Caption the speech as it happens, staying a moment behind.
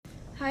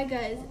Hi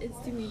guys, it's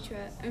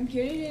Demetra. I'm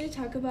here today to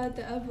talk about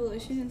the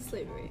abolition and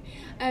slavery.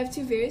 I have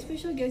two very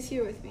special guests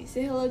here with me.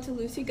 Say hello to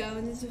Lucy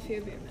Gowans and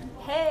Sophia Bierman.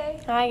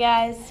 Hey! Hi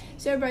guys.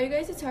 So I brought you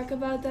guys to talk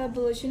about the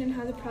abolition and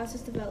how the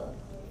process developed.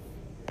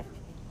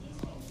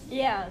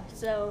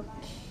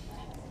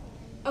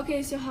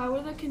 Okay, so how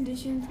were the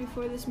conditions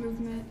before this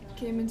movement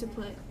came into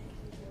play?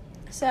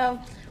 So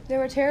there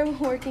were terrible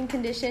working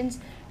conditions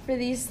for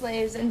these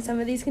slaves, and some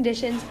of these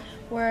conditions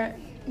were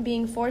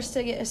being forced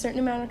to get a certain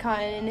amount of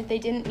cotton, and if they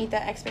didn't meet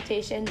that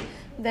expectation,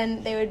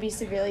 then they would be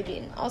severely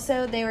beaten.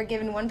 Also, they were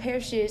given one pair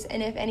of shoes,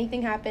 and if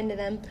anything happened to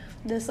them,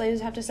 the slaves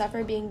would have to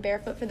suffer being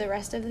barefoot for the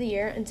rest of the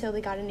year until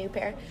they got a new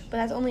pair. But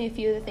that's only a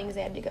few of the things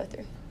they had to go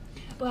through.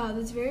 Wow,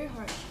 that's very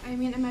harsh. I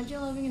mean,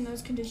 imagine living in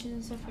those conditions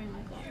and suffering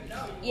like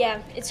that.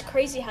 Yeah, it's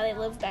crazy how they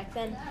lived back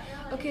then.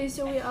 Okay,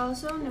 so we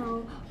also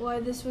know why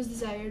this was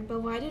desired,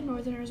 but why did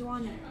Northerners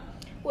want it?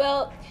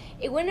 Well,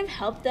 it wouldn't have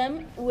helped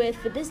them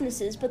with the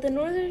businesses, but the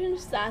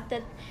Northerners thought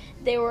that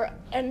they were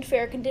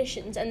unfair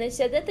conditions, and they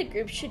said that the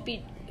group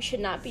should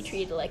not be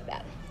treated like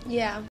that.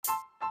 Yeah.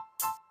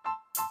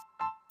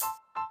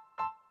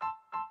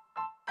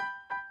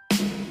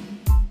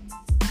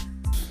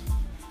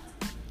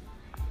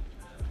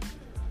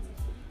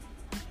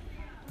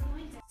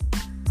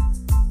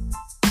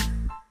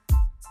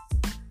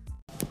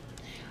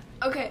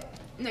 Okay,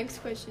 next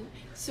question.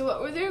 So what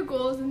were their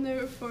goals in the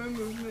reform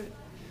movement?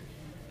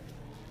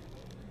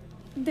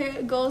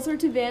 Their goals were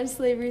to ban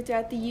slavery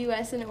throughout the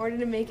U.S. in order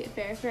to make it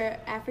fair for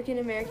African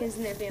Americans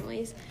and their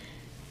families.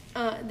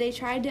 They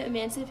tried to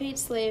emancipate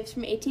slaves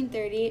from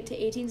 1830 to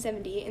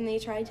 1870, and they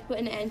tried to put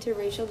an end to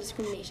racial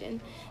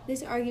discrimination.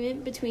 This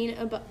argument between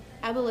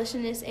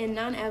abolitionists and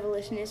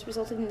non-abolitionists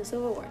resulted in the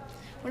Civil War.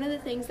 One of the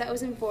things that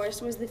was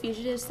enforced was the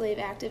Fugitive Slave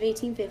Act of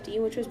 1850,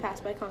 which was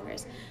passed by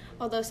Congress,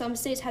 although some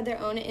states had their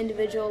own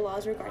individual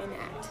laws regarding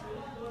the act.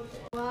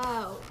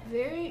 Wow,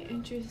 very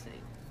interesting.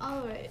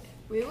 All right,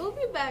 we will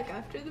be back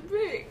after the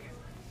break.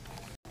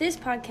 This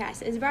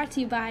podcast is brought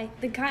to you by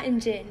the Cotton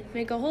Gin.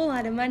 Make a whole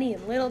lot of money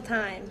in little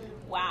time.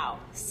 Wow,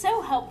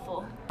 so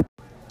helpful.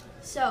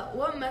 So,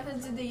 what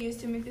methods did they use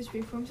to make this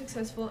reform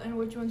successful, and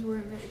which ones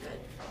weren't very good?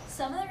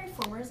 Some of the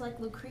reformers, like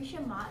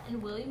Lucretia Mott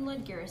and William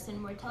Lloyd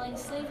Garrison, were telling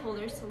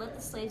slaveholders to let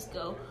the slaves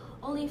go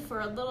only for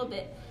a little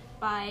bit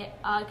by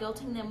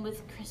guilting them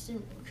with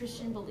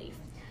Christian belief.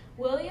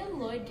 William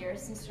Lloyd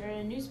Garrison started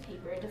a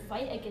newspaper to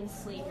fight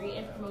against slavery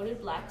and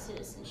promoted black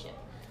citizenship.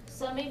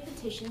 Some made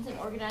petitions and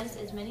organized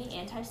as many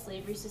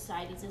anti-slavery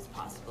societies as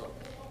possible,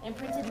 and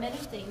printed many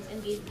things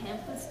and gave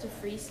pamphlets to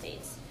free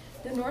states.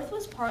 The North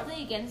was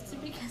partly against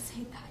it because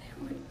they thought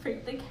it would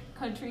break the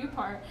country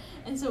apart,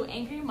 and so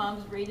angry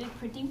mobs raided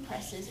printing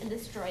presses and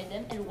destroyed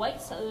them, and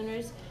white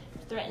Southerners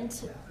threatened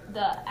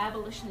the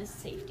abolitionist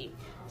safety.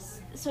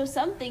 So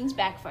some things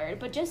backfired,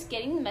 but just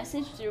getting the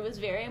message through was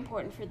very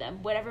important for them,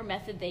 whatever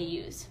method they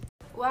use.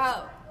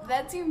 Wow,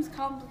 that seems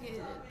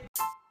complicated.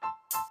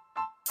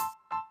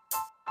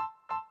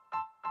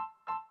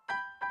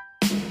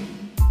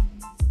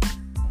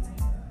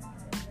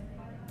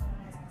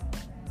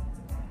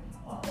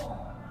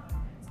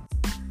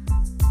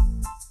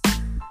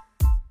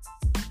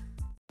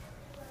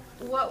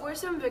 What were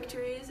some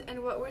victories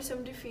and what were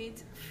some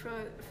defeats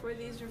for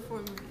these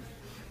reformers?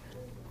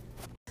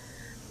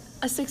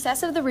 A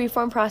success of the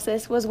reform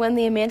process was when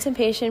the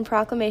Emancipation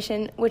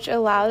Proclamation, which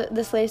allowed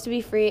the slaves to be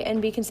free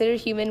and be considered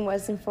human,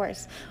 was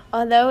enforced.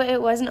 Although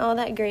it wasn't all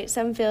that great,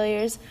 some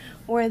failures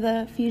were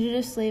the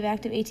Fugitive Slave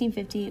Act of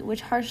 1850, which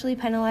harshly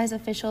penalized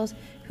officials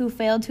who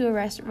failed to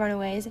arrest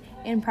runaways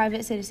and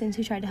private citizens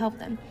who tried to help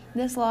them.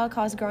 This law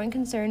caused growing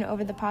concern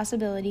over the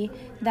possibility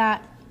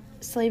that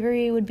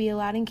slavery would be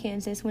allowed in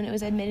Kansas when it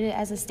was admitted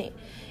as a state.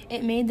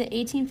 It made the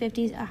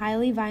 1850s a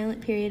highly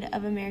violent period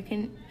of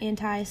American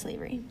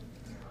anti-slavery.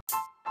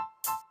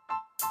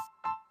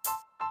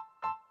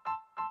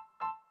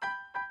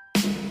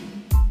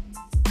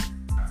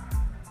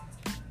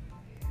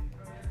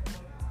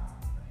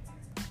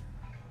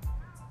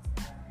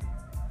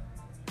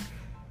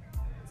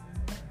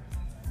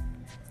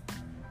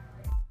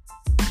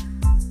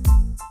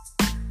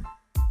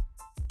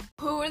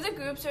 Who were the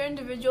groups or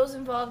individuals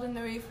involved in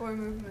the reform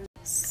movement?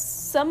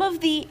 Some of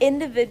the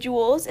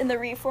individuals in the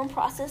reform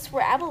process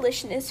were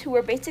abolitionists who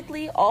were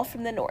basically all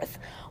from the North.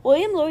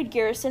 William Lloyd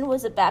Garrison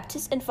was a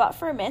Baptist and fought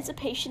for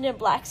emancipation and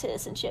black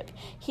citizenship.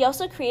 He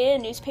also created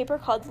a newspaper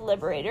called The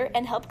Liberator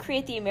and helped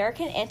create the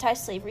American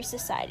Anti-Slavery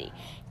Society.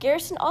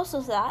 Garrison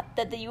also thought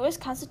that the U.S.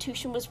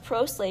 Constitution was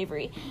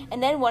pro-slavery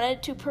and then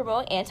wanted to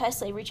promote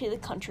anti-slavery to the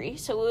country,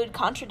 so it would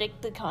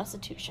contradict the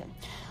Constitution.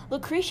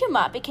 Lucretia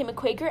Mott became a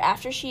Quaker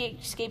after she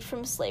escaped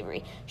from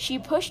slavery. She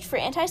pushed for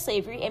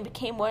anti-slavery and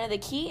became one of the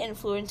key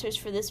influencers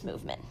for this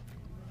movement.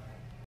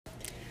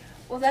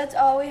 Well, that's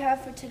all we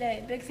have for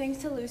today. Big thanks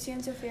to Lucy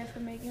and Sophia for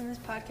making this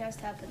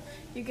podcast happen.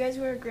 You guys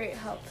were a great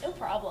help. No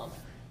problem.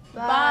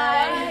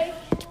 Bye.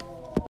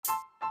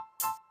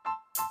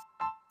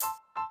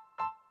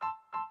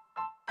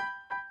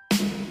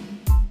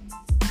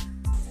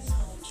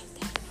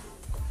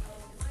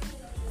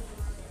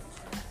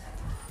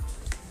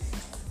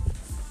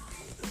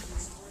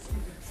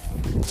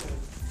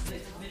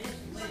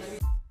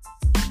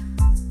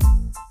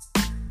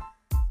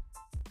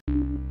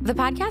 The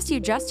podcast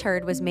you just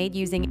heard was made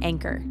using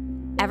Anchor.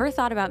 Ever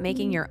thought about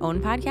making your own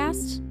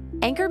podcast?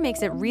 Anchor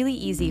makes it really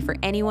easy for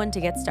anyone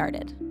to get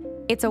started.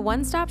 It's a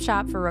one-stop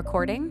shop for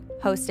recording,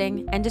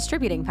 hosting, and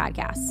distributing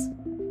podcasts.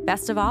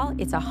 Best of all,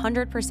 it's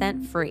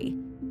 100% free.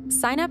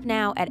 Sign up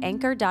now at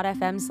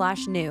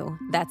anchor.fm/new.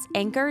 That's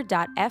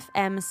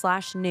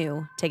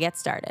anchor.fm/new to get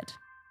started.